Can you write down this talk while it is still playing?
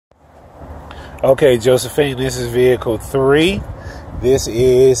Okay, Josephine, this is vehicle 3. This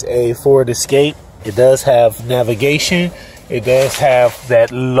is a Ford Escape. It does have navigation. It does have that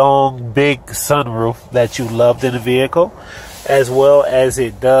long, big sunroof that you loved in the vehicle, as well as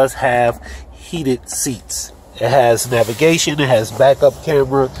it does have heated seats. It has navigation. It has backup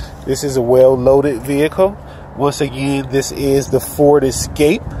camera. This is a well-loaded vehicle. Once again, this is the Ford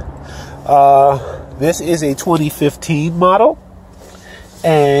Escape. This is a 2015 model,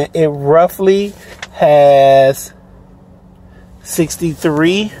 and it roughly has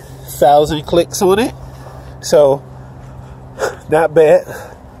 63,000 clicks on it. So, not bad.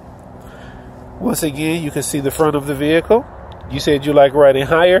 Once again, you can see the front of the vehicle. You said you like riding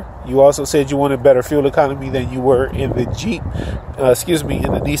higher. You also said you wanted better fuel economy than you were in the Jeep, in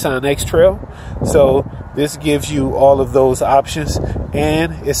the Nissan X-Trail. So this gives you all of those options,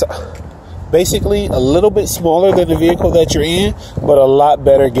 and it's basically a little bit smaller than the vehicle that you're in, but a lot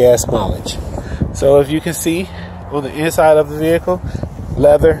better gas mileage. So if you can see on the inside of the vehicle,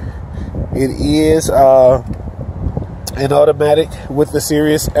 leather. It is an automatic with the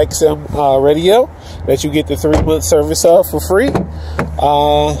Sirius XM radio that you get the 3-month service of for free.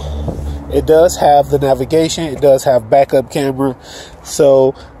 It does have the navigation. It does have backup camera.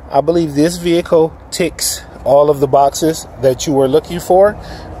 So I believe this vehicle ticks all of the boxes that you were looking for.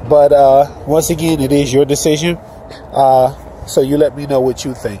 But once again, it is your decision. So you let me know what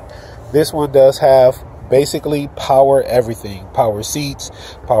you think. This one does have basically power everything: power seats,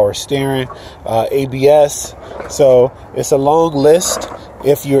 power steering, ABS. So it's a long list.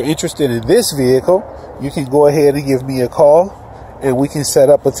 If you're interested in this vehicle, you can go ahead and give me a call, and we can set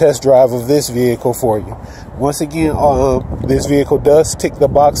up a test drive of this vehicle for you. Once again, this vehicle does tick the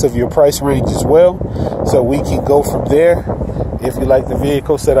box of your price range as well, so we can go from there. If you like the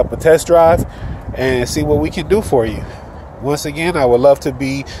vehicle, set up a test drive and see what we can do for you. Once again, I would love to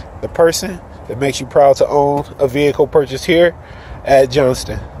be the person that makes you proud to own a vehicle purchased here at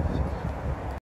Johnston.